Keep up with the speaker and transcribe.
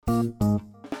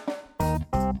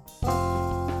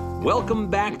Welcome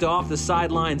back to Off the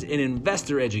Sidelines, an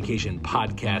investor education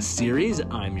podcast series.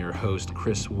 I'm your host,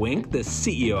 Chris Wink, the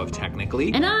CEO of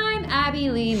Technically. And I'm Abby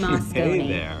Lee Mosconi. Hey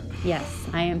there. Yes,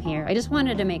 I am here. I just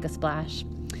wanted to make a splash.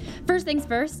 First things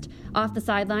first, Off the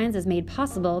Sidelines is made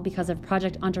possible because of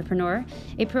Project Entrepreneur,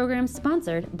 a program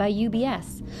sponsored by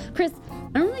UBS. Chris,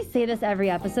 I don't really say this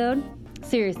every episode.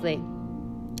 Seriously,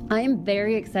 I am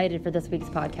very excited for this week's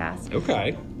podcast.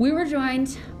 Okay. We were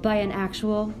joined by an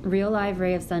actual, real live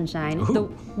ray of sunshine, Ooh. the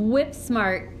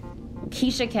whip-smart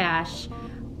Keisha Cash.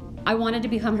 I wanted to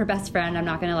become her best friend, I'm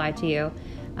not going to lie to you.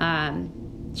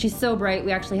 She's so bright,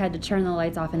 we actually had to turn the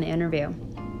lights off in the interview.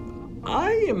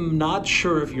 I am not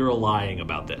sure if you're lying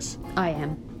about this. I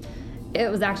am.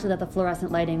 It was actually that the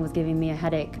fluorescent lighting was giving me a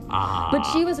headache. But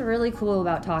she was really cool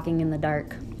about talking in the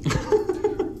dark.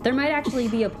 There might actually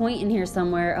be a point in here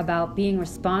somewhere about being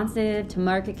responsive to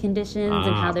market conditions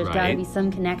and how there's got to be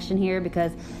some connection here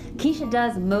because Keisha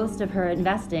does most of her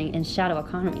investing in shadow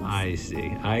economies. I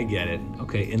see. I get it.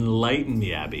 Okay, enlighten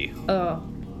me, Abby. Oh,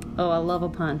 I love a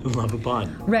pun. Love a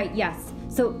pun. Right, yes.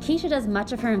 So Keisha does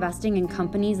much of her investing in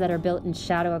companies that are built in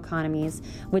shadow economies,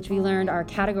 which we learned are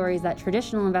categories that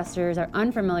traditional investors are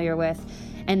unfamiliar with,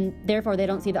 and therefore they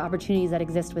don't see the opportunities that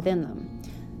exist within them.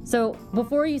 So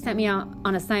before you sent me out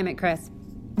on assignment, Chris,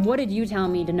 what did you tell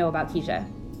me to know about Keisha?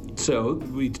 So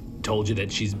we told you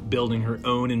that she's building her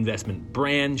own investment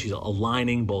brand. She's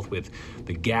aligning both with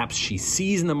the gaps she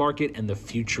sees in the market and the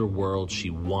future world she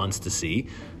wants to see.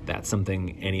 That's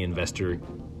something any investor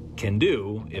can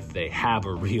do if they have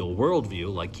a real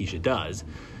worldview like Keisha does.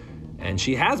 And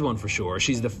she has one for sure.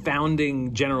 She's the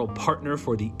founding general partner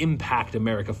for the Impact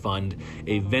America Fund,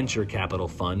 a venture capital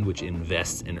fund which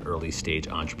invests in early-stage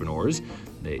entrepreneurs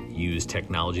that use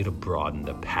technology to broaden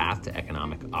the path to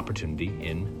economic opportunity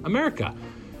in America.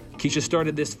 Keisha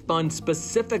started this fund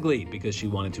specifically because she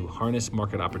wanted to harness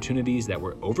market opportunities that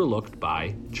were overlooked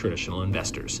by traditional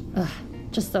investors.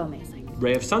 Just so amazing.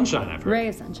 Ray of sunshine, I've heard. Ray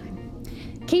of sunshine.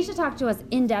 Keisha talked to us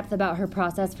in depth about her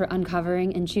process for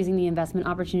uncovering and choosing the investment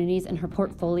opportunities in her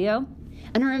portfolio.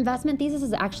 And her investment thesis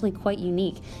is actually quite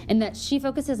unique in that she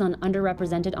focuses on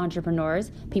underrepresented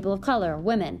entrepreneurs, people of color,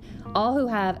 women, all who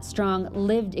have strong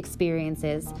lived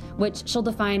experiences, which she'll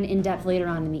define in depth later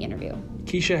on in the interview.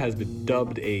 Keisha has been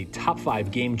dubbed a top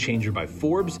 5 game changer by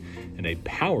Forbes and a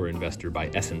power investor by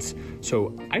Essence.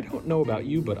 So I don't know about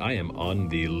you, but I am on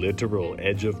the literal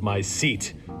edge of my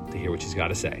seat to hear what she's got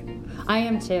to say. I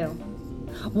am too.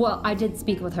 Well, I did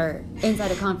speak with her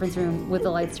inside a conference room with the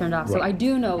lights turned off, so I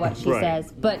do know what she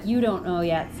says, but you don't know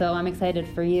yet, so I'm excited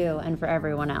for you and for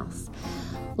everyone else.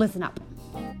 Listen up.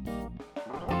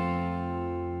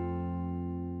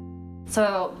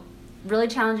 So, really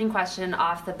challenging question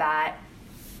off the bat.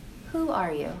 Who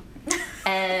are you?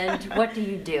 And what do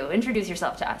you do? Introduce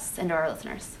yourself to us and to our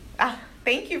listeners.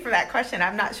 Thank you for that question.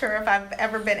 I'm not sure if I've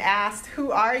ever been asked,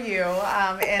 who are you,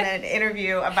 in an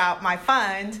interview about my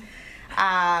fund.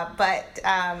 But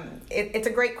it's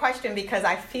a great question because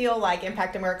I feel like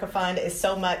Impact America Fund is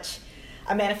so much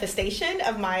a manifestation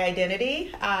of my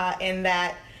identity in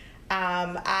that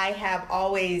I have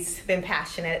always been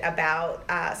passionate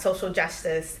about social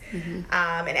justice and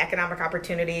economic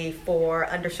opportunity for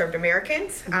underserved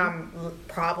Americans,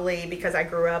 probably because I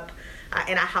grew up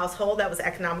in a household that was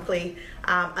economically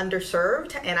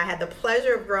underserved, and I had the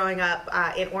pleasure of growing up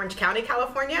in Orange County,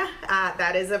 California.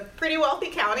 That is a pretty wealthy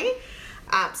county.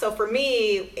 So for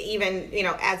me, even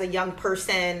as a young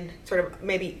person, sort of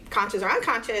maybe conscious or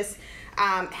unconscious,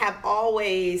 have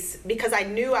always, because I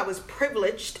knew I was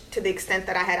privileged to the extent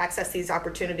that I had access to these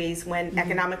opportunities when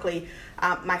economically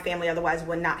my family otherwise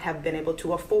would not have been able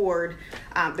to afford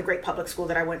the great public school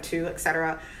that I went to, et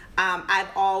cetera. I've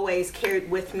always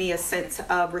carried with me a sense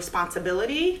of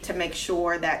responsibility to make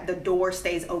sure that the door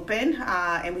stays open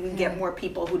and we can get more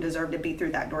people who deserve to be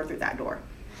through that door.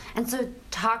 And so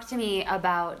talk to me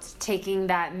about taking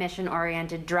that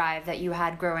mission-oriented drive that you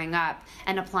had growing up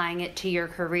and applying it to your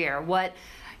career.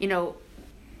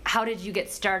 How did you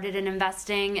get started in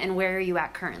investing and where are you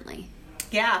at currently?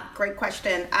 Yeah, great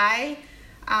question. I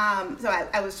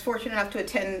was fortunate enough to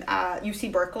attend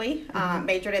UC Berkeley,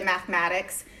 majored in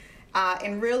mathematics,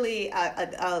 and really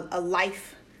a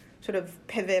life sort of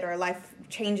pivot or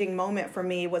life-changing moment for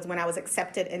me was when I was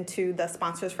accepted into the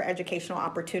Sponsors for Educational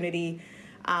Opportunity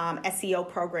SEO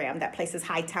program that places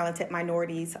high talented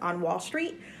minorities on Wall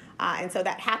Street. And so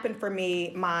that happened for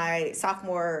me my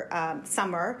sophomore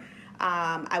summer.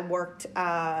 I worked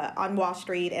on Wall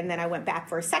Street, and then I went back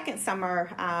for a second summer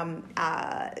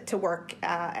to work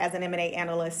as an M&A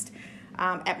analyst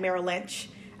at Merrill Lynch.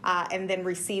 and then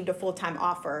received a full-time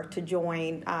offer to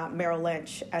join Merrill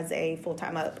Lynch as a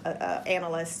full-time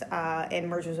analyst in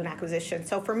mergers and acquisitions.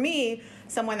 So for me,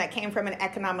 someone that came from an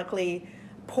economically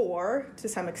poor, to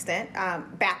some extent,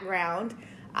 background,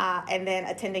 and then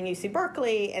attending UC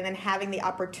Berkeley, and then having the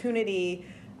opportunity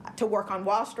to work on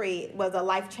Wall Street was a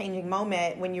life-changing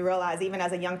moment when you realize, even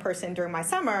as a young person during my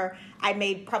summer,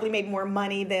 I probably made more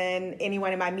money than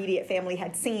anyone in my immediate family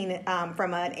had seen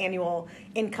from an annual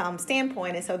income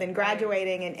standpoint. And so then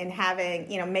graduating and having,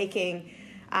 making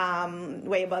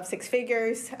way above six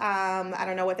figures. I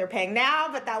don't know what they're paying now,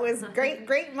 but that was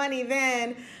great money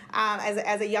then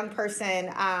as a young person,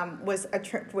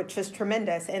 which was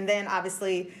tremendous. And then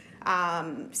obviously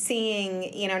seeing,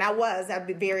 and I'll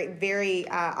be very, very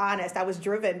honest, I was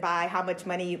driven by how much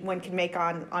money one can make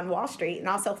on Wall Street, and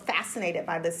also fascinated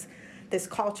by this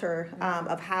culture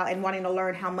of how, and wanting to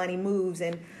learn how money moves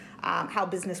and how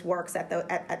business works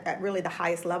at really the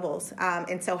highest levels.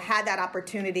 And so had that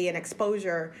opportunity and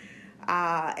exposure,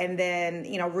 and then,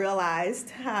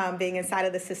 realized being inside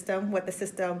of the system, what the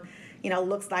system,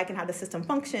 looks like and how the system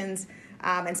functions,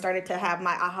 and started to have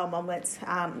my aha moments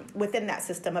within that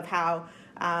system of how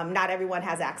not everyone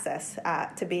has access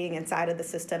to being inside of the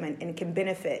system and can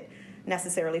benefit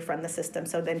necessarily from the system.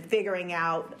 So then figuring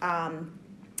out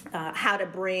how to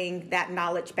bring that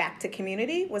knowledge back to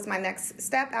community was my next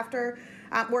step after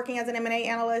working as an M&A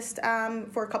analyst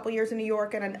for a couple years in New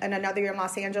York and another year in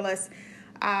Los Angeles,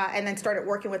 and then started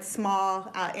working with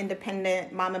small,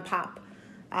 independent mom and pop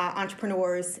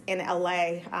entrepreneurs in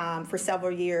LA for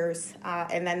several years,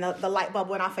 and then the light bulb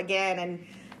went off again,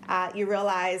 and you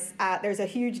realize there's a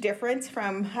huge difference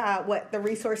from what the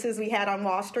resources we had on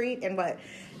Wall Street and what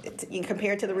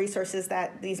compared to the resources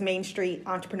that these Main Street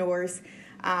entrepreneurs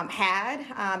had,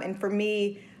 and for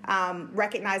me,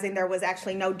 recognizing there was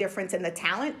actually no difference in the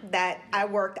talent, that I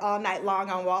worked all night long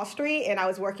on Wall Street, and I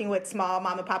was working with small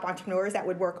mom and pop entrepreneurs that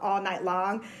would work all night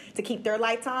long to keep their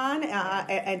lights on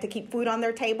and to keep food on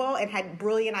their table, and had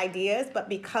brilliant ideas, but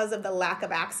because of the lack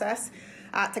of access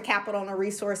to capital and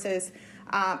resources,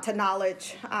 to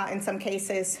knowledge, in some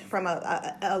cases from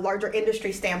a larger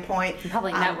industry standpoint. And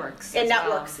probably networks. And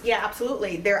networks, well. Yeah,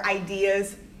 absolutely. Their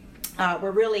ideas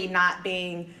were really not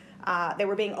being they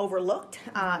were being overlooked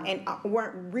and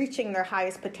weren't reaching their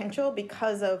highest potential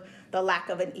because of the lack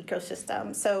of an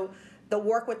ecosystem. So the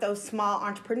work with those small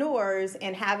entrepreneurs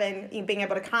and being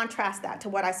able to contrast that to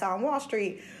what I saw on Wall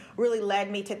Street really led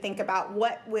me to think about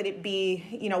what would it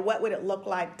be, what would it look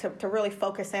like to really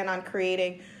focus in on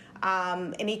creating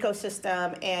an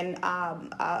ecosystem and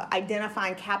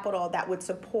identifying capital that would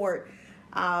support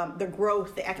the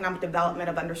growth, the economic development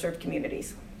of underserved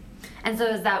communities. And so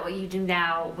is that what you do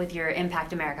now with your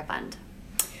Impact America Fund?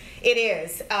 It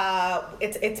is.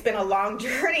 It's been a long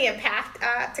journey and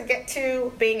path to get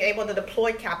to being able to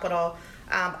deploy capital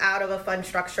out of a fund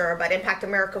structure. But Impact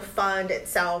America Fund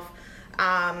itself,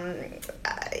 Fund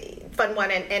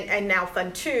 1 and now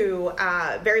Fund 2,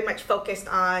 very much focused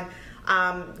on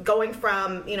going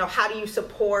from, how do you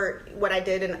support what I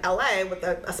did in LA with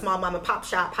a small mom and pop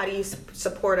shop? How do you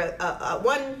support a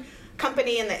one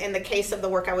company in the case of the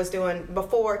work I was doing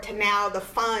before, to now the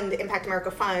fund, Impact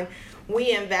America Fund,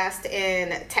 we invest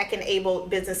in tech-enabled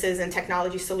businesses and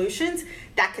technology solutions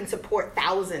that can support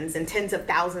thousands and tens of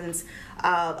thousands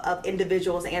of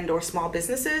individuals and or small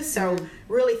businesses. So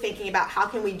really thinking about how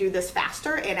can we do this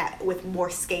faster and with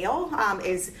more scale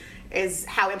is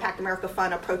how Impact America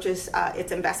Fund approaches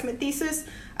its investment thesis.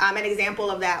 An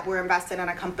example of that, we're invested in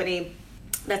a company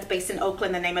that's based in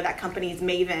Oakland. The name of that company is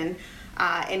Maven.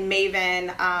 And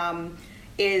Maven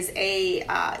is a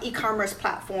e-commerce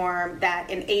platform that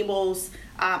enables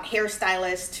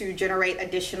hairstylists to generate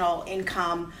additional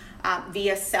income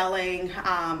via selling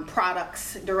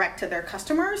products direct to their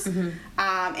customers. And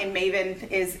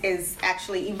Maven is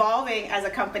actually evolving as a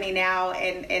company now,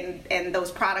 and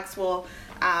those products will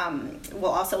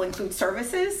also include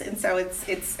services. And so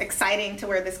it's exciting to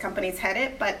where this company's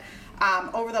headed. But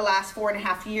over the last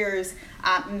 4.5 years,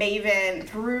 Maven,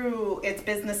 through its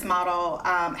business model,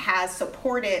 has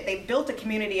supported, they've built a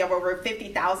community of over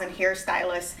 50,000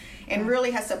 hairstylists and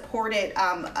really has supported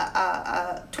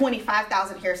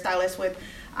 25,000 hairstylists with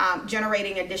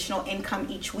generating additional income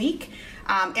each week.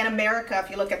 In America,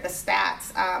 if you look at the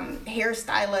stats,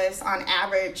 hairstylists on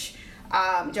average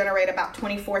generate about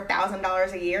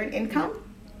 $24,000 a year in income.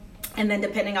 And then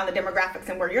depending on the demographics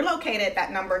and where you're located,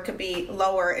 that number could be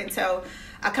lower. And so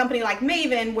a company like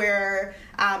Maven, where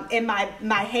in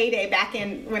my heyday back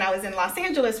in when I was in Los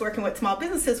Angeles working with small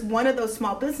businesses, one of those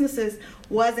small businesses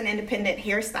was an independent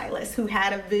hairstylist who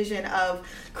had a vision of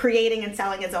creating and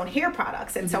selling his own hair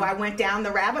products. And so I went down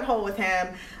the rabbit hole with him,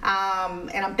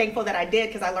 and I'm thankful that I did,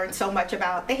 because I learned so much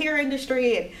about the hair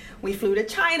industry. And we flew to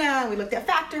China, and we looked at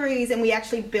factories, and we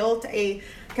actually built a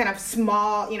kind of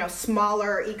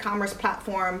smaller e-commerce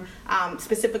platform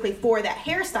specifically for that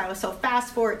hairstylist. So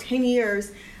fast forward 10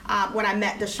 years, when I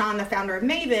met Deshaun, the founder of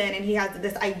Maven, and he had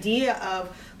this idea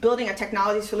of building a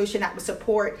technology solution that would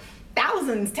support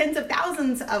tens of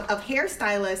thousands of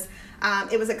hairstylists.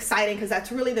 It was exciting, because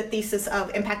that's really the thesis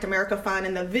of Impact America Fund,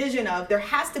 and the vision of there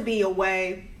has to be a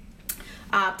way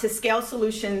to scale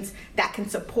solutions that can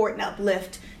support and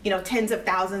uplift, tens of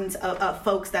thousands of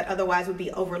folks that otherwise would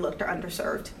be overlooked or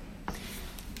underserved.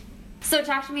 So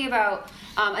talk to me about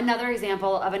another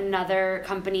example of another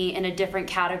company in a different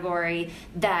category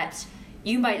that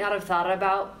you might not have thought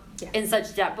about in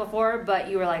such depth before, but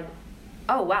you were like,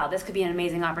 oh wow, this could be an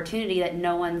amazing opportunity that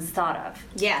no one's thought of.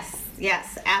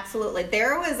 Yes, absolutely.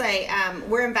 There was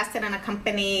we're invested in a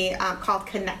company called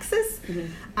Connexus.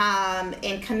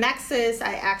 In Connexus,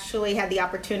 I actually had the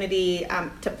opportunity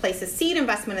to place a seed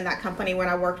investment in that company when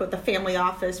I worked with the family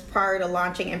office prior to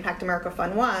launching Impact America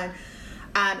Fund 1.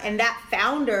 And that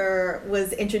founder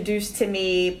was introduced to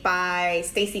me by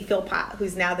Stacy Philpott,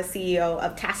 who's now the CEO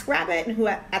of TaskRabbit, and who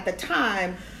at the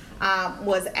time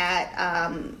was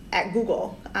at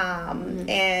Google.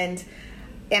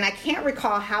 And I can't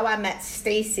recall how I met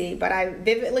Stacy, but I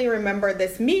vividly remember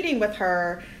this meeting with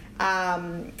her,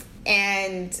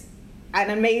 and an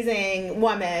amazing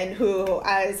woman who,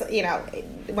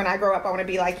 when I grow up, I want to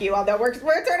be like you, although we're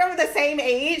sort of the same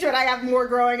age, but I have more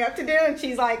growing up to do, and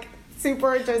she's like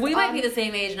super just we might be the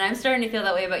same age, and I'm starting to feel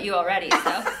that way about you already,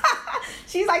 so.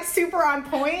 She's like super on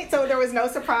point, so there was no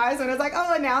surprise when it was like,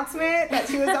 announcement that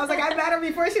I was like, I met her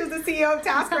before she was the CEO of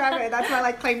TaskRabbit. That's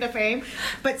my claim to fame.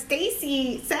 But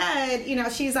Stacy said,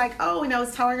 she's like, I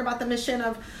was telling her about the mission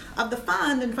of the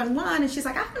fund and Fund 1, and she's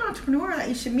like, I have an entrepreneur that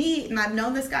you should meet, and I've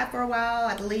known this guy for a while.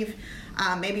 I believe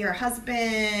maybe her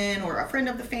husband or a friend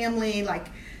of the family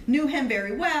knew him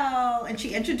very well, and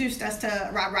she introduced us to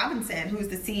Rod Robinson, who's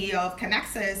the CEO of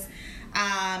Connexus.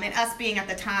 And us being at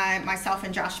the time, myself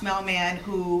and Josh Melman,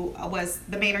 who was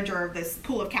the manager of this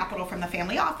pool of capital from the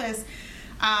family office.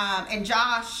 And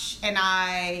Josh and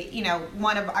I,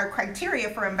 one of our criteria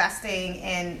for investing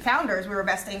in founders,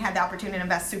 had the opportunity to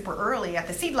invest super early at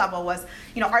the seed level was,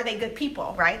 are they good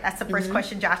people, right? That's the first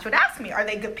question Josh would ask me. Are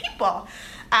they good people?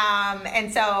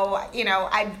 And so,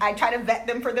 I try to vet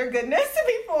them for their goodness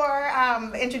before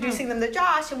introducing them to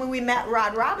Josh. And when we met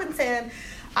Rod Robinson,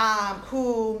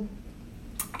 who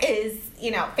is,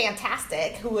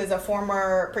 fantastic, who is a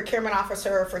former procurement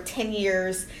officer for 10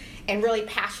 years and really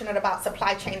passionate about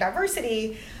supply chain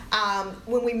diversity.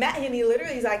 When we met him,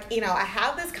 he's like, I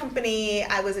have this company.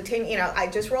 I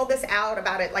just rolled this out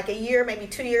about it a year, maybe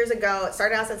 2 years ago. It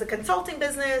started out as a consulting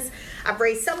business. I've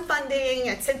raised some funding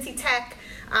at Cincy Tech,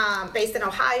 based in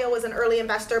Ohio, was an early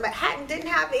investor, but didn't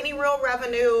have any real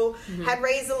revenue, had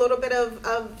raised a little bit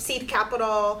of seed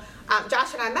capital.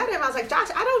 Josh and I met him. I was like, Josh,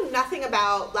 I know nothing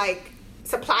about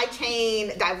supply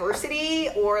chain diversity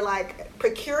or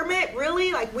procurement,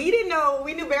 really. We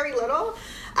knew very little,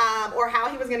 or how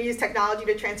he was going to use technology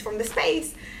to transform the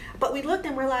space. But we looked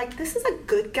and we're like, this is a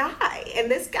good guy. And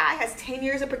this guy has 10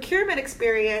 years of procurement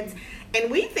experience.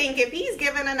 And we think if he's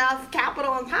given enough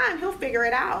capital and time, he'll figure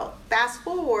it out. Fast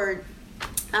forward,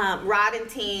 Rod and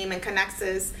team and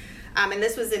Connexus, and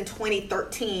this was in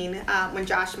 2013 when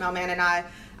Josh Melman and I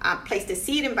placed a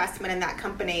seed investment in that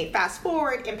company. Fast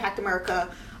forward, Impact America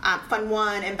Fund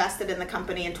 1 invested in the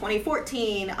company in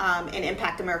 2014, and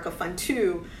Impact America Fund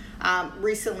 2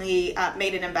 recently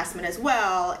made an investment as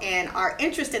well. And our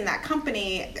interest in that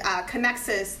company,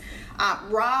 Connexus,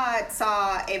 Rod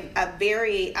saw a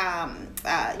very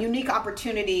unique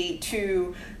opportunity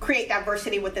to create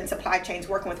diversity within supply chains,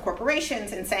 working with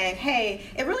corporations and saying, hey,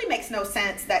 it really makes no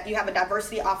sense that you have a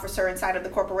diversity officer inside of the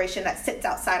corporation that sits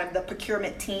outside of the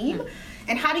procurement team.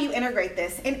 And how do you integrate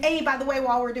this? And by the way,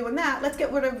 while we're doing that, let's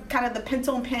get rid of kind of the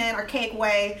pencil and pen, archaic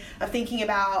way of thinking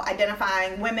about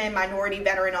identifying women, minority,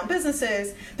 veteran-owned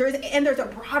businesses. There's a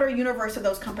broader universe of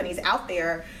those companies out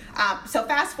there. So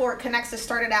fast forward, Connexus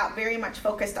started out very much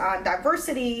focused on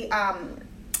diversity,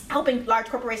 helping large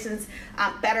corporations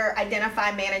better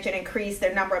identify, manage, and increase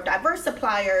their number of diverse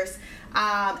suppliers,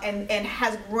 and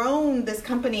has grown this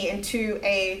company into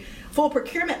a full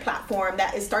procurement platform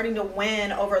that is starting to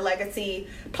win over legacy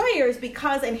players,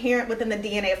 because inherent within the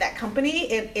DNA of that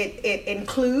company, it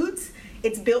includes,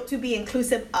 it's built to be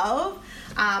inclusive of,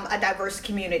 a diverse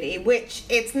community, which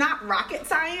it's not rocket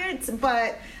science,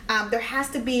 but there has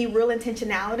to be real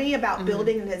intentionality about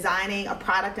building and designing a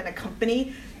product and a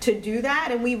company to do that.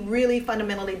 And we really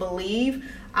fundamentally believe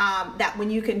that when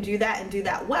you can do that and do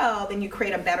that well, then you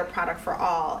create a better product for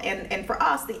all. And for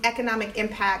us, the economic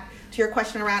impact, to your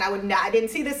question around, I didn't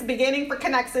see this beginning for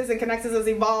Connexus, and Connexus has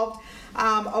evolved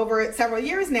over several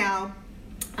years now.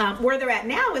 Where they're at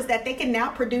now is that they can now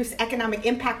produce economic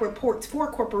impact reports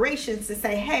for corporations to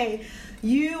say, hey,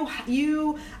 you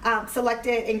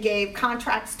selected and gave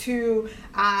contracts to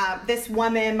this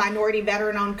woman, minority,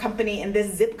 veteran-owned company in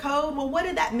this zip code. Well, what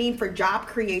did that mean for job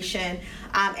creation?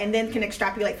 And then can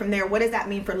extrapolate from there. What does that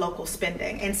mean for local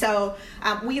spending? And so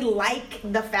we like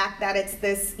the fact that it's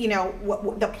this,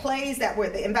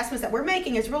 the investments that we're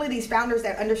making is really these founders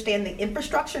that understand the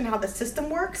infrastructure and how the system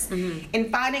works,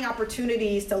 and finding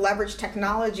opportunities to leverage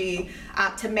technology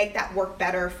to make that work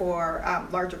better for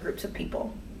larger groups of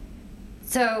people.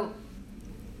 So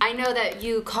I know that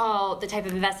you call the type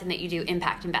of investing that you do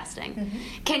impact investing.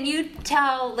 Can you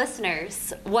tell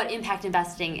listeners what impact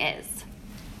investing is?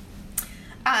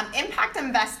 Impact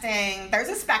investing, there's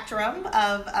a spectrum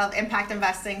of impact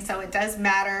investing, so it does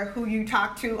matter who you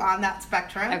talk to on that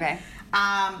spectrum. Okay.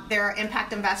 There are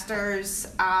impact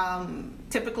investors,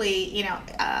 typically,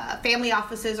 family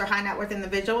offices or high net worth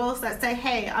individuals that say,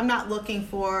 hey, I'm not looking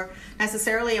for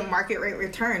necessarily a market rate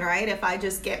return, right? If I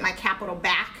just get my capital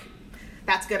back,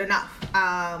 that's good enough.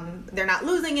 They're not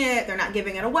losing it. They're not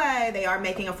giving it away. They are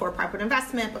making a for-profit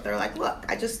investment, but they're like, look,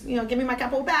 I just, give me my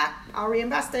capital back. I'll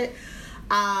reinvest it.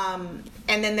 And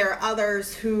then there are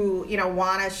others who,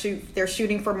 they're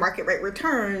shooting for market rate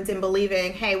returns and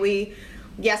believing, hey, we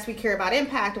care about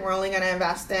impact, and we're only going to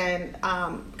invest in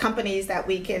companies that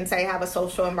we can say have a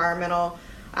social, environmental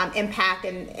impact.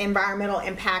 And environmental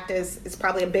impact is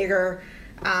probably a bigger,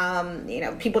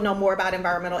 people know more about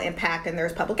environmental impact, and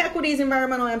there's public equities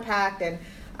environmental impact, and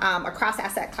across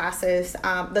asset classes,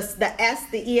 the S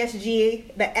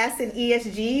in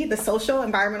ESG, the social,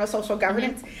 environmental, social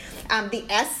governance. The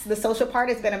S, the social part,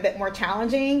 has been a bit more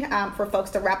challenging for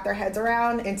folks to wrap their heads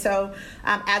around. And so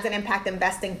as an impact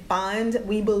investing fund,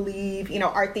 we believe,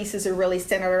 our thesis is really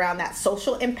centered around that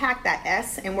social impact, that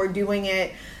S, and we're doing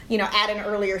it, at an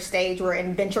earlier stage. We're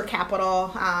in venture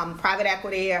capital, private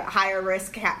equity, a higher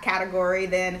risk category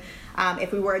than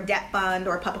if we were a debt fund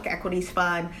or a public equities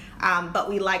fund. But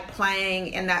we like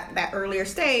playing in that earlier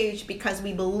stage because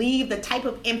we believe the type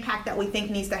of impact that we think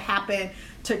needs to happen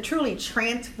to truly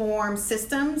transform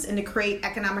systems and to create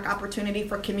economic opportunity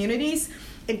for communities,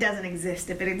 it doesn't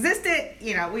exist. If it existed,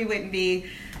 we wouldn't be,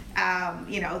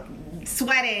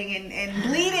 sweating and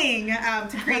bleeding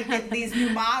to create these new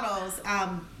models.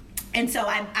 And so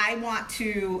I want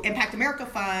to Impact America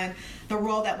Fund, the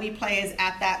role that we play is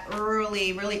at that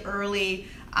really early,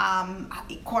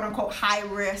 quote unquote, high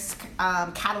risk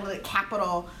catalytic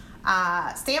capital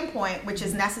standpoint, which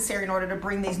is necessary in order to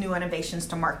bring these new innovations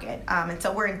to market. And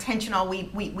so we're intentional.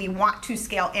 We want to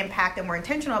scale impact, and we're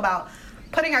intentional about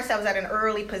putting ourselves at an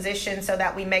early position so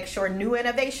that we make sure new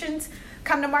innovations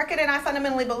come to market. And I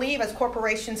fundamentally believe as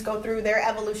corporations go through their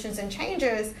evolutions and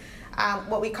changes,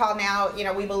 what we call now,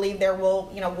 we believe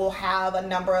we'll have a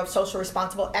number of social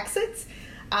responsible exits.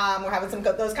 We're having some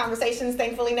those conversations,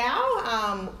 thankfully,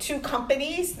 now. Two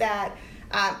companies that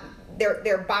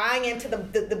they're buying into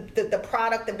the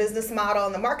product, the business model,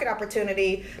 and the market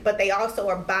opportunity, but they also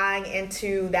are buying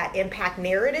into that impact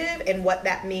narrative and what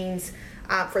that means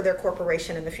for their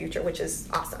corporation in the future, which is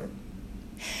awesome.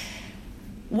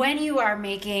 When you are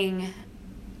making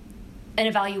an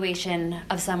evaluation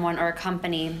of someone or a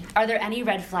company, are there any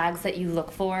red flags that you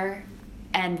look for,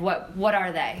 and what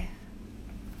are they?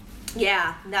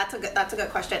 Yeah, that's a good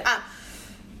question.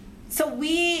 So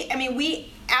we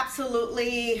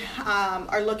absolutely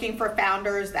are looking for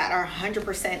founders that are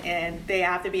 100% in. They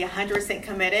have to be 100%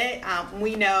 committed.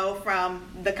 We know from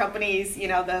the companies,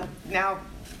 the now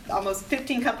almost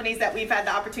 15 companies that we've had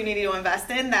the opportunity to invest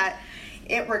in, that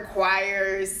it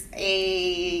requires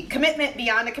a commitment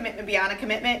beyond a commitment beyond a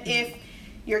commitment. If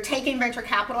you're taking venture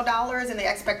capital dollars and the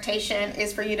expectation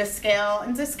is for you to scale,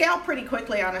 and to scale pretty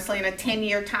quickly, honestly, in a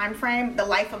 10-year time frame. The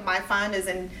life of my fund is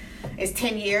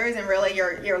 10 years, and really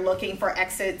you're looking for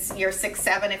exits year 6,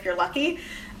 7 if you're lucky.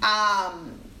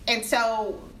 And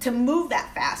so to move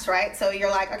that fast, right? So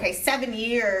you're like, okay, 7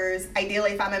 years,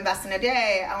 ideally if I'm investing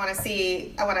today, I want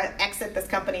to exit this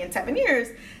company in 7 years.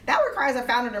 That requires a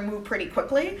founder to move pretty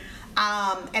quickly.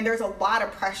 And there's a lot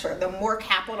of pressure. The more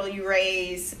capital you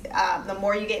raise, the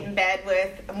more you get in bed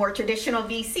with more traditional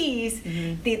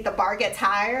VCs, the bar gets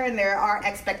higher, and there are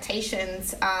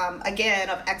expectations, again,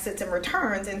 of exits and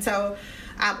returns. And so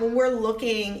when we're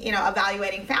looking,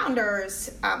 evaluating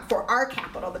founders for our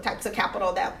capital, the types of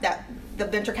capital that the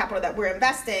venture capital that we're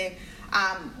investing,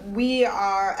 we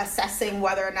are assessing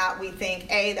whether or not we think,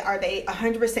 are they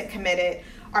 100% committed?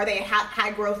 Are they a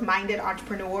high growth minded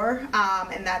entrepreneur,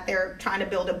 and that they're trying to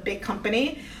build a big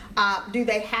company? Do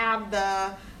they have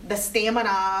the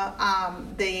stamina,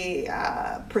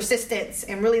 the persistence,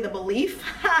 and really the belief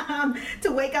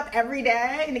to wake up every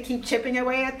day and to keep chipping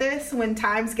away at this when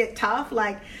times get tough?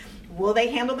 Like, will they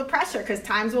handle the pressure? Because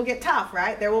times will get tough,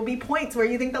 right? There will be points where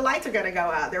you think the lights are going to go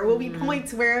out. There will be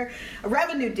points where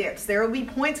revenue dips. There will be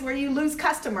points where you lose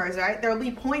customers, right? There will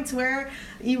be points where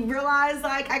you realize,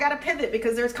 like, I got to pivot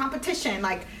because there's competition.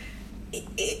 Like,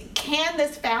 can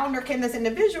this founder, can this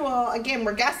individual, again,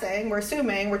 we're guessing, we're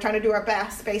assuming, we're trying to do our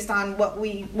best based on what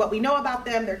we know about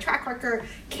them, their track record,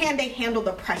 can they handle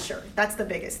the pressure? That's the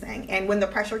biggest thing. And when the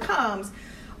pressure comes,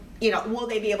 will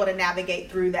they be able to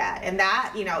navigate through that? And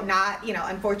that,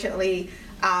 unfortunately,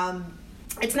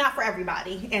 it's not for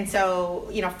everybody. And so,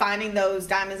 finding those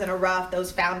diamonds in a rough,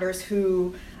 those founders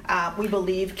who we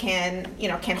believe can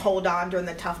hold on during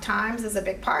the tough times is a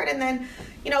big part. And then,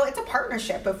 it's a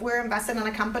partnership. If we're invested in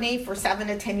a company for 7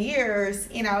 to 10 years,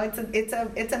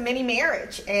 it's a mini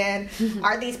marriage. And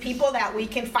are these people that we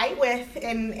can fight with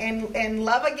and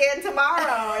love again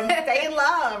tomorrow and stay in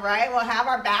love, right? We'll have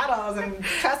our battles, and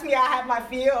trust me, I have my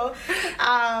few,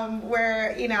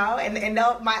 where, and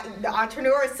the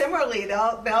entrepreneurs similarly,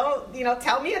 they'll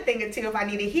tell me a thing or two if I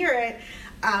need to hear it.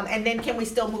 And then can we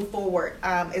still move forward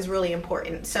is really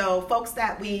important. So folks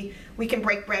that we can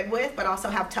break bread with, but also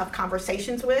have tough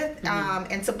conversations with,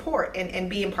 and support and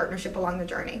be in partnership along the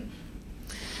journey.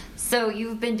 So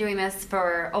you've been doing this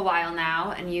for a while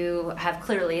now, and you have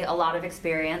clearly a lot of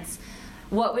experience.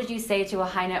 What would you say to a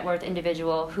high net worth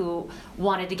individual who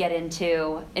wanted to get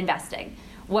into investing?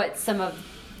 What's some of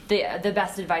the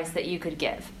best advice that you could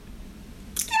give?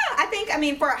 Yeah, I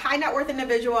think, for a high net worth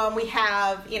individual, and we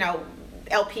have,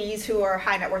 LPs who are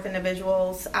high net worth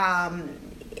individuals.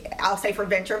 I'll say for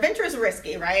venture is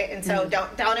risky, right? And so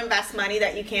don't invest money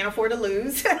that you can't afford to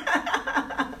lose.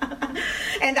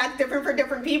 And that's different for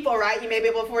different people, right? You may be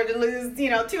able to afford to lose,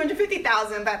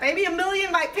 $250,000, but maybe $1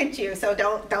 million might pinch you. So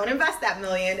don't invest that $1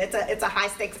 million. It's a high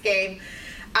stakes game.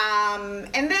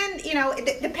 And then,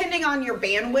 depending on your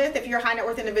bandwidth, if you're a high net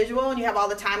worth individual and you have all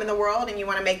the time in the world and you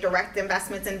want to make direct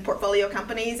investments in portfolio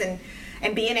companies and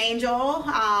be an angel,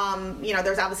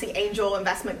 there's obviously angel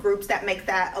investment groups that make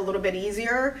that a little bit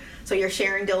easier. So you're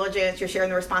sharing diligence, you're sharing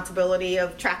the responsibility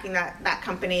of tracking that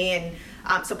company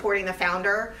and supporting the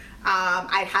founder.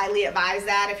 I'd highly advise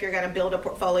that if you're going to build a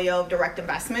portfolio of direct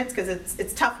investments, because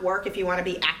it's tough work if you want to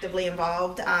be actively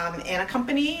involved in a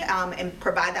company and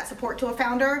provide that support to a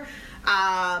founder.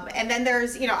 And then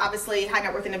there's, obviously high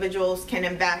net worth individuals can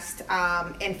invest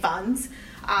in funds.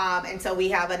 And so we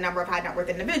have a number of high net worth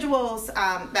individuals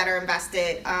that are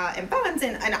invested in funds.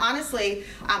 And honestly,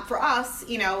 for us,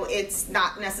 it's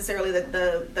not necessarily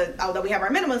the although we have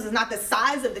our minimums, it's not the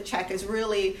size of the check. Is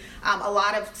really a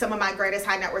lot of some of my greatest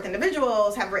high net worth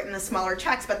individuals have written the smaller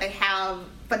checks, but they have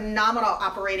phenomenal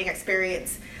operating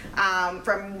experience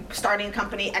from starting a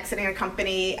company, exiting a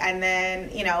company, and then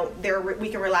we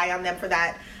can rely on them for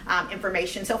that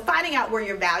information. So finding out where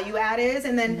your value add is,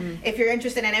 and then if you're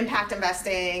interested in impact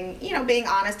investing, being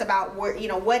honest about where,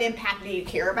 what impact do you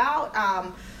care about,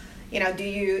 do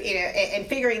you, and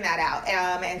figuring that out.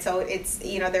 And so it's,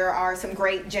 there are some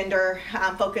great gender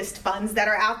focused funds that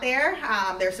are out there.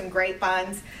 There's some great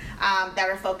funds that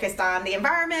are focused on the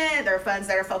environment. There are funds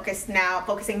that are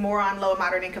focusing more on low and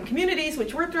moderate income communities,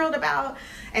 which we're thrilled about.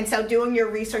 And so doing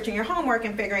your research and your homework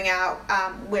and figuring out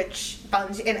which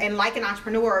funds, and like an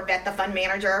entrepreneur, vet the fund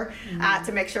manager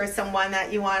to make sure it's someone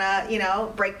that you want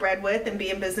to, break bread with and be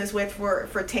in business with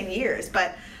for 10 years.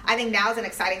 But I think now is an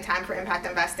exciting time for impact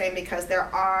investing because there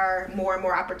are more and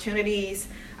more opportunities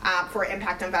for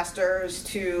impact investors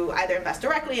to either invest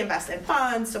directly, invest in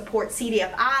funds, support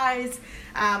CDFIs.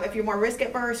 If you're more risk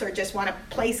adverse or just want to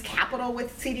place capital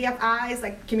with CDFIs,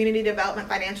 like community development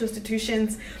financial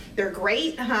institutions, they're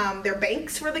great. They're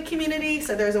banks for the community,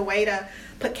 so there's a way to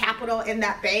put capital in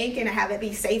that bank and have it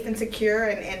be safe and secure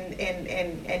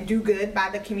and do good by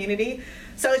the community.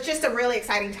 So it's just a really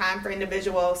exciting time for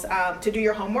individuals to do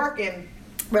your homework and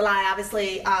rely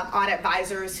obviously on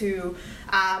advisors who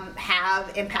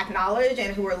have impact knowledge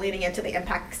and who are leading into the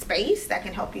impact space that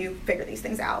can help you figure these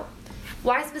things out.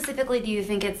 Why specifically do you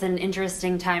think it's an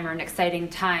interesting time or an exciting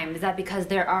time? Is that because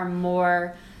there are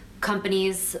more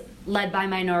companies led by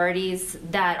minorities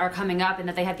that are coming up and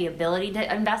that they have the ability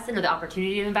to invest in or the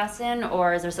opportunity to invest in,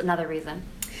 or is there another reason?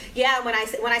 Yeah, when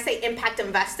I say impact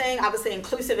investing, obviously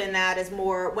inclusive in that is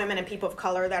more women and people of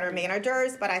color that are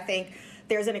managers, but I think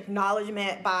there's an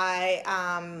acknowledgement by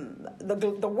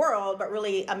the world, but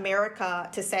really America,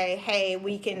 to say, hey,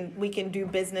 we can do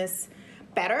business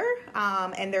better,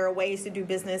 and there are ways to do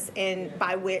business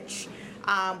by which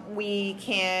we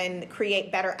can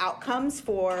create better outcomes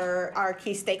for our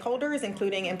key stakeholders,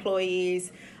 including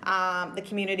employees, the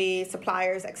community,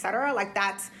 suppliers, et cetera. Like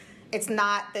it's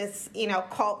not this,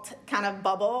 cult kind of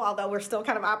bubble, although we're still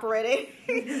kind of operating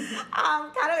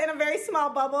kind of in a very small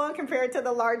bubble compared to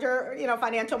the larger,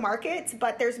 financial markets.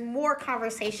 But there's more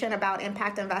conversation about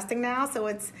impact investing now, so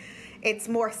it's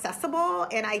more accessible.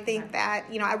 And I think that,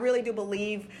 I really do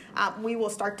believe we will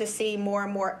start to see more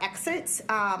and more exits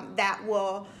that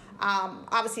will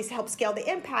obviously help scale the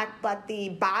impact, but the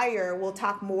buyer will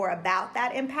talk more about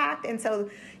that impact. And so,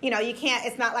 you can't,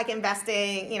 it's not like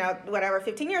investing,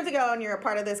 15 years ago, and you're a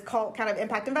part of this cult kind of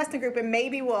impact investing group, and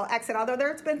maybe we'll exit, although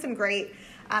there's been some great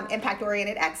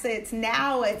impact-oriented exits.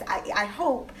 Now, I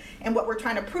hope, and what we're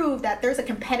trying to prove, that there's a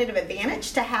competitive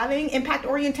advantage to having impact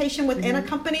orientation within a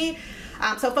company.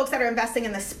 So folks that are investing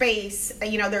in the space,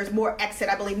 there's more exit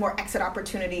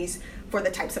opportunities for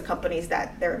the types of companies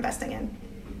that they're investing in.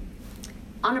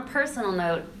 On a personal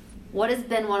note, what has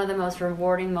been one of the most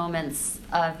rewarding moments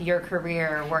of your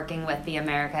career working with the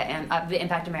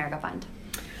Impact America Fund?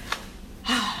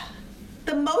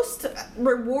 The most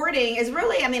rewarding is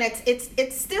really,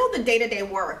 it's still the day-to-day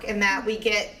work, in that we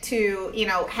get to,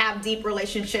 have deep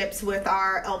relationships with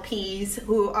our LPs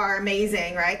who are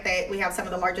amazing, right? We have some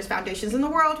of the largest foundations in the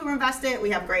world who are invested. We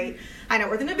have great high net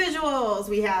worth individuals.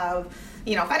 We have,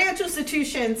 financial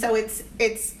institutions. So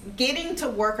it's getting to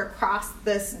work across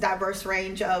this diverse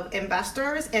range of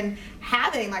investors, and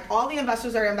having, all the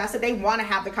investors that are invested, they want to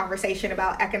have the conversation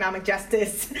about economic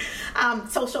justice,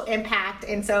 social impact.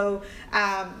 And so,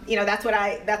 that's what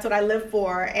I live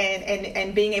for,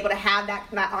 and being able to have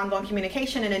that ongoing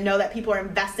communication, and to know that people are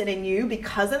invested in you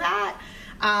because of that.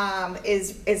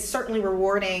 Is certainly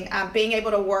rewarding. Being able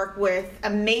to work with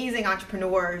amazing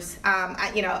entrepreneurs.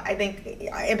 I think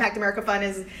Impact America Fund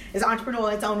is entrepreneurial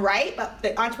in its own right, but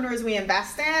the entrepreneurs we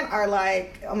invest in are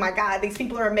like, oh my God, these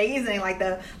people are amazing. Like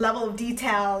the level of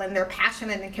detail and their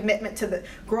passion and commitment to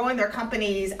growing their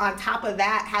companies. On top of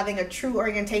that, having a true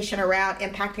orientation around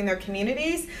impacting their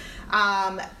communities.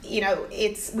 I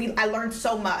learned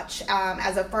so much.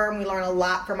 As a firm, we learn a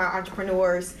lot from our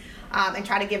entrepreneurs. And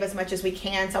try to give as much as we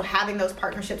can. So having those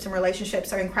partnerships and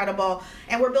relationships are incredible.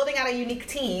 And we're building out a unique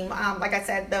team. Like I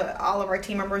said, all of our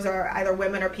team members are either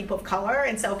women or people of color.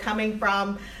 And so coming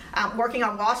from working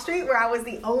on Wall Street, where I was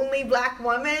the only Black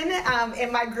woman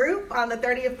in my group on the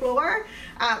 30th floor,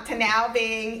 to now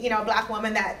being, a Black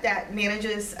woman that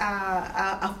manages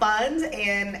a fund,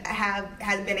 and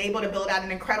has been able to build out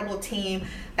an incredible team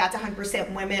that's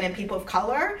 100% women and people of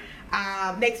color,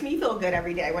 makes me feel good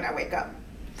every day when I wake up.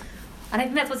 And I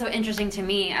think that's what's so interesting to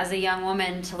me as a young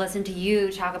woman, to listen to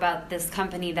you talk about this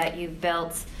company that you've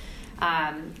built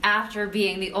after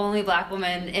being the only Black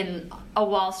woman in a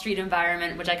Wall Street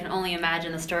environment, which I can only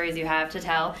imagine the stories you have to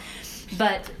tell.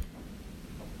 But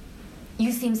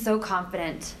you seem so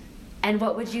confident. And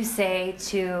what would you say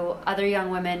to other young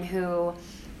women who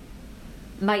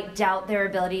might doubt their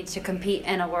ability to compete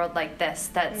in a world like this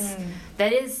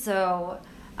that is so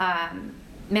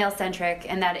male-centric,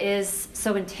 and that is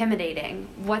so intimidating?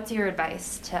 What's your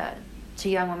advice to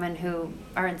young women who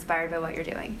are inspired by what you're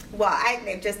doing? Well,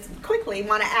 I just quickly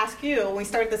want to ask you, when we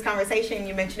started this conversation,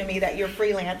 you mentioned to me that you're a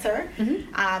freelancer,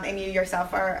 and you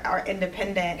yourself are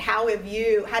independent. How did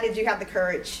you have the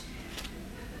courage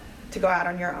to go out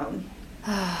on your own?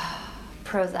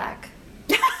 Prozac.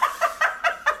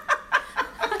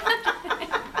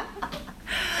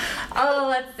 Oh,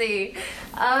 let's see.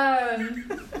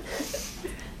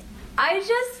 I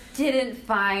just didn't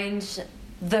find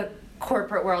the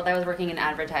corporate world. I was working in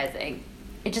advertising.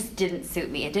 It just didn't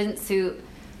suit me. It didn't suit.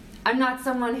 I'm not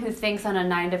someone who thinks on a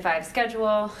 9-to-5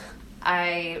 schedule.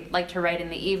 I like to write in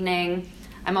the evening.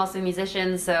 I'm also a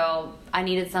musician, so I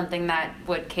needed something that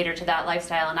would cater to that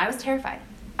lifestyle, and I was terrified,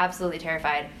 absolutely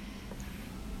terrified.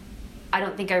 I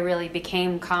don't think I really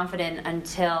became confident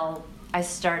until I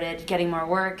started getting more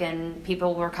work, and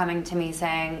people were coming to me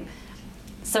saying,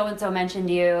 so-and-so mentioned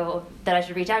you, that I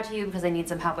should reach out to you because I need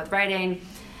some help with writing.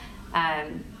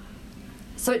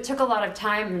 So it took a lot of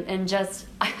time, and just,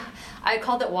 I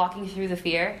called it walking through the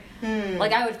fear.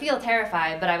 Like, I would feel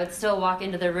terrified, but I would still walk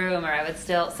into the room, or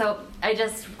so I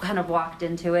just kind of walked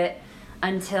into it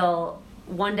until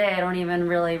one day, I don't even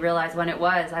really realize when it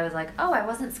was, I was like, oh, I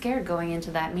wasn't scared going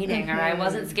into that meeting, or I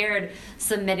wasn't scared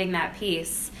submitting that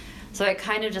piece. So I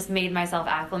kind of just made myself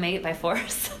acclimate by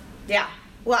force. Yeah.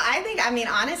 Well, I mean,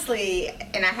 honestly,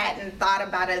 and I hadn't thought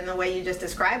about it in the way you just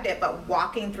described it, but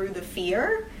walking through the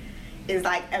fear is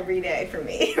like every day for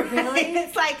me. Right? Really?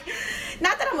 It's like,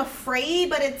 not that I'm afraid,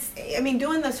 but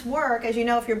doing this work, as you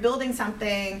know, if you're building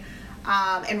something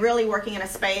and really working in a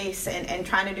space and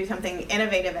trying to do something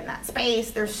innovative in that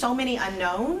space, there's so many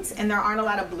unknowns and there aren't a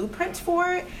lot of blueprints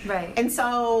for it. Right. And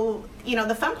so,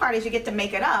 the fun part is you get to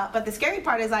make it up, but the scary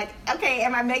part is like, okay,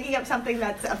 am I making up something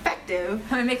that's effective?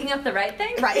 Am I making up the right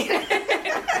thing? Right.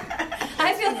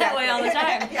 I feel that way all the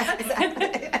time. Yeah,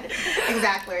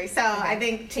 exactly. So I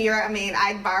think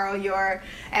I'd borrow your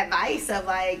advice of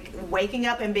like waking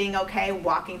up and being okay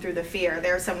walking through the fear.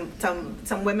 There's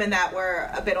some women that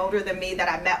were a bit older than me that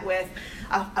I met with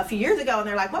a few years ago, and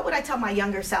they're like, what would I tell my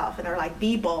younger self? And they're like,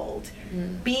 be bold.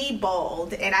 Be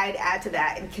bold. And I'd add to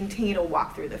that and continue to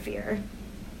walk through the fear.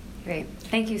 Great.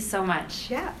 Thank you so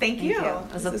much. Yeah, thank you.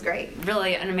 This was great.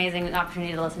 Really an amazing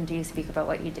opportunity to listen to you speak about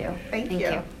what you do. Thank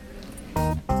you.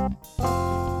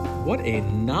 What a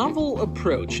novel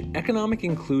approach. Economic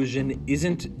inclusion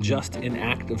isn't just an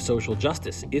act of social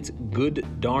justice. It's good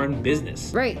darn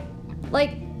business. Right.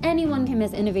 Like, anyone can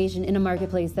miss innovation in a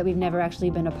marketplace that we've never actually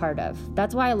been a part of.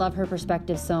 That's why I love her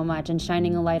perspective so much, and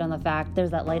shining a light on the fact,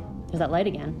 there's that light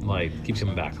again. Light keeps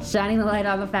coming back. Shining the light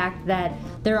on the fact that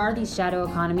there are these shadow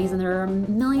economies and there are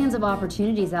millions of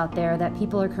opportunities out there that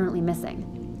people are currently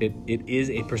missing. It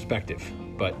is a perspective,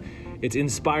 but it's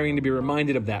inspiring to be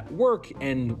reminded of that work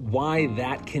and why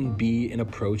that can be an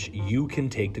approach you can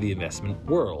take to the investment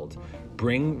world.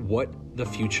 Bring what the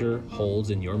future holds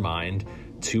in your mind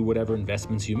to whatever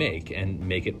investments you make and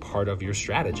make it part of your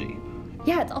strategy.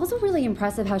 Yeah, it's also really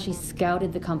impressive how she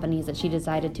scouted the companies that she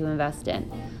decided to invest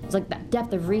in. It's like that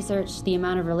depth of research, the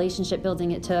amount of relationship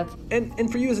building it took.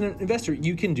 And for you as an investor,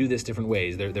 you can do this different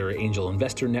ways. There are angel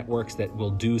investor networks that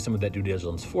will do some of that due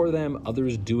diligence for them.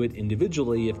 Others do it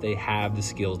individually if they have the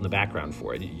skills and the background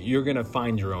for it. You're going to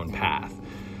find your own path.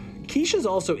 Keisha's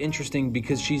also interesting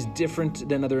because she's different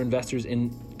than other investors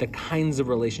in the kinds of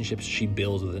relationships she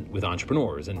builds with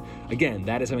entrepreneurs. And again,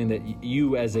 that is something that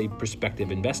you as a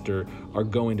prospective investor are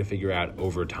going to figure out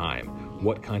over time.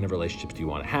 What kind of relationships do you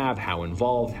want to have? How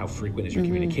involved? How frequent is your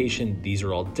communication? These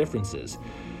are all differences.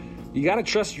 You got to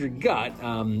trust your gut,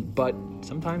 but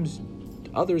sometimes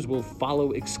others will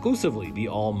follow exclusively the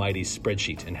almighty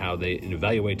spreadsheet and how they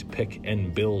evaluate, pick,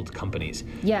 and build companies.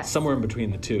 Yes. Somewhere in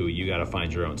between the two, you got to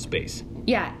find your own space.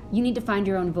 Yeah, you need to find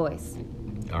your own voice.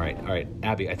 All right.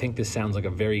 Abby, I think this sounds like a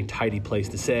very tidy place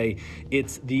to say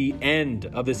it's the end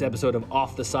of this episode of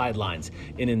Off the Sidelines,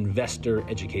 an investor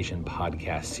education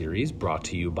podcast series brought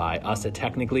to you by us at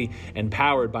Technically and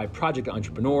powered by Project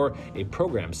Entrepreneur, a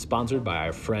program sponsored by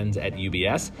our friends at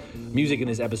UBS. Music in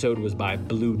this episode was by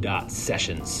Blue Dot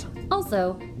Sessions.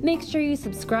 Also, make sure you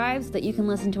subscribe so that you can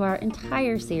listen to our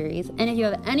entire series. And if you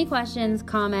have any questions,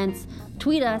 comments,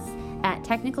 tweet us at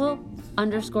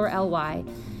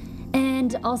technical_ly.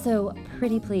 And also,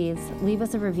 pretty please, leave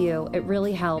us a review. It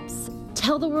really helps.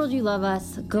 Tell the world you love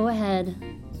us. Go ahead.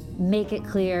 Make it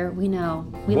clear. We know.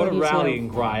 We love you too. What a rallying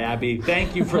cry, Abby.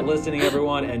 Thank you for listening,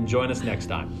 everyone, and join us next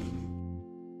time.